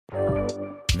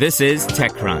This is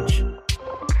TechCrunch.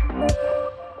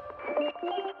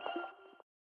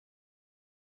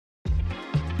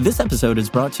 This episode is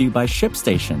brought to you by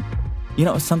ShipStation. You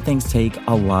know, some things take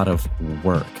a lot of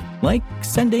work, like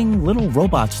sending little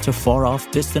robots to far-off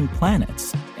distant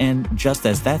planets. And just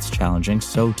as that's challenging,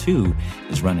 so too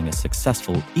is running a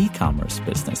successful e-commerce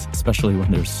business, especially when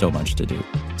there's so much to do.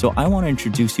 So I want to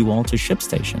introduce you all to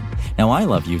ShipStation. Now, I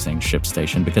love using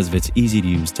ShipStation because of its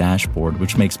easy-to-use dashboard,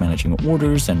 which makes managing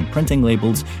orders and printing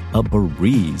labels a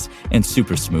breeze and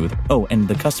super smooth. Oh, and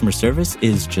the customer service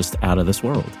is just out of this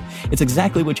world. It's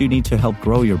exactly what you need to help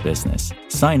grow your business.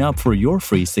 Sign up for your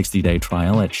free 60-day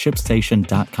trial at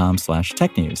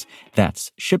shipstation.com/technews.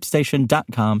 That's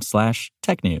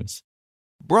shipstation.com/technews.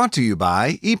 Brought to you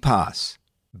by EPOS.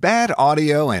 Bad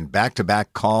audio and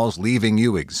back-to-back calls leaving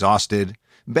you exhausted?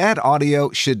 Bad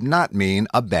audio should not mean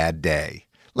a bad day.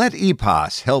 Let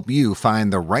EPOS help you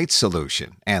find the right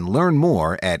solution and learn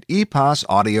more at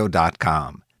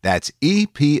eposaudio.com. That's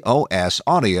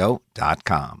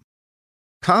EPOSaudio.com.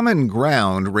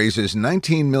 CommonGround raises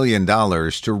 $19 million to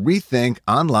rethink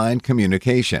online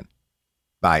communication.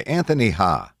 By Anthony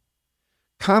Ha.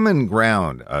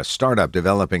 CommonGround, a startup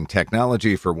developing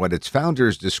technology for what its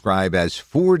founders describe as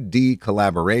 4D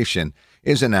collaboration,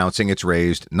 is announcing it's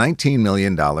raised $19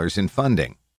 million in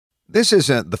funding. This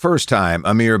isn't the first time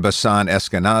Amir,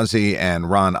 Bassan-Eskenazi,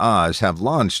 and Ron Oz have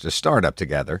launched a startup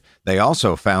together. They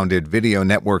also founded video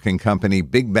networking company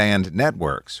BigBand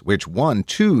Networks, which won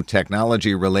 2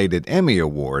 technology-related Emmy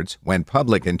Awards, went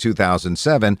public in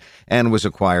 2007, and was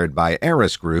acquired by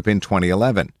Eris Group in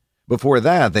 2011. Before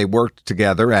that, they worked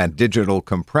together at digital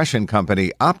compression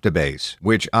company Optibase,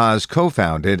 which Oz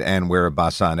co-founded and where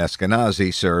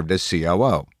Bassan-Eskenazi served as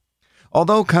COO.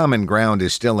 Although CommonGround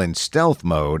is still in stealth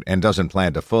mode and doesn't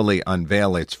plan to fully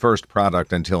unveil its first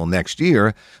product until next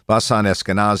year,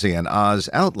 Bassan-Eskenazi and Oz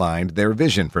outlined their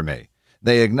vision for me.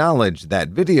 They acknowledged that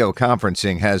video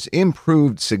conferencing has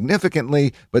improved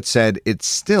significantly, but said it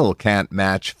still can't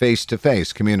match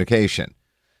face-to-face communication.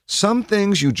 Some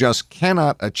things you just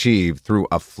cannot achieve through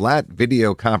a flat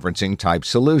video conferencing type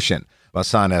solution,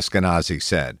 Bassan-Eskenazi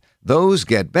said. Those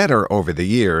get better over the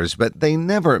years, but they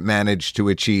never manage to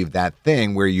achieve that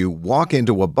thing where you walk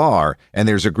into a bar and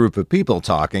there's a group of people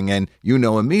talking and you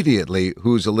know immediately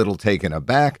who's a little taken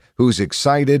aback, who's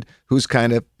excited, who's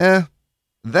kind of,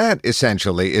 That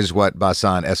essentially is what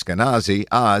Bassan-Eskenazi,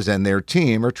 Oz, and their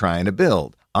team are trying to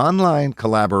build. Online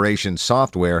collaboration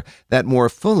software that more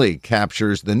fully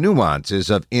captures the nuances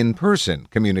of in-person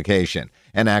communication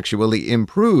and actually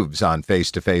improves on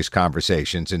face-to-face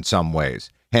conversations in some ways,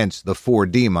 hence the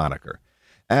 4D moniker.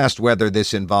 Asked whether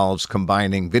this involves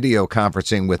combining video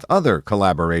conferencing with other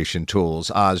collaboration tools,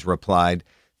 Oz replied,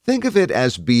 "Think of it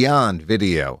as beyond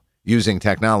video, using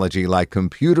technology like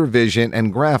computer vision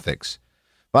and graphics."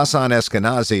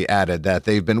 Bassan-Eskenazi added that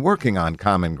they've been working on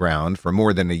CommonGround for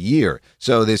more than a year,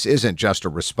 so this isn't just a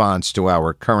response to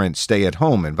our current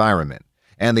stay-at-home environment.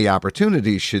 And the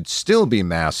opportunity should still be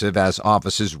massive as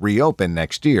offices reopen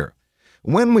next year.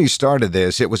 "When we started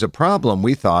this, it was a problem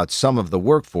we thought some of the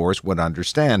workforce would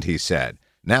understand," he said.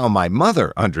 "Now my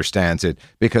mother understands it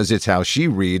because it's how she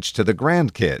reads to the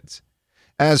grandkids."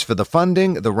 As for the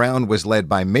funding, the round was led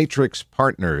by Matrix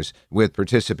Partners, with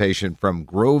participation from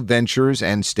Grove Ventures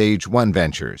and Stage 1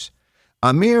 Ventures.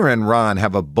 Amir and Ron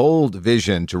have a bold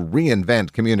vision to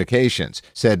reinvent communications,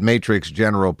 said Matrix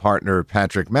General Partner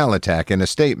Patrick Malatek in a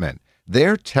statement.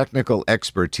 Their technical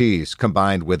expertise,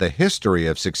 combined with a history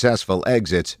of successful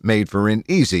exits, made for an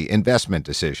easy investment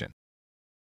decision.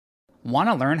 Want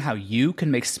to learn how you can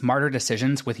make smarter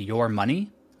decisions with your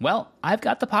money? Well, I've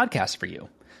got the podcast for you.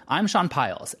 I'm Sean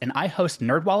Piles, and I host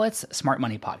NerdWallet's Smart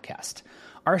Money Podcast.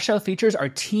 Our show features our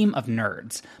team of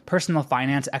nerds, personal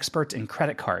finance experts in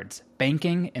credit cards,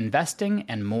 banking, investing,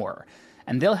 and more.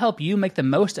 And they'll help you make the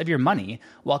most of your money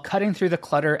while cutting through the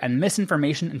clutter and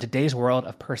misinformation in today's world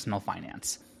of personal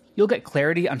finance. You'll get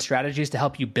clarity on strategies to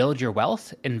help you build your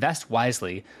wealth, invest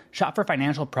wisely, shop for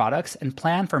financial products, and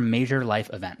plan for major life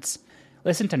events.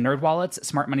 Listen to NerdWallet's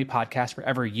Smart Money Podcast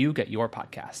wherever you get your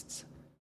podcasts.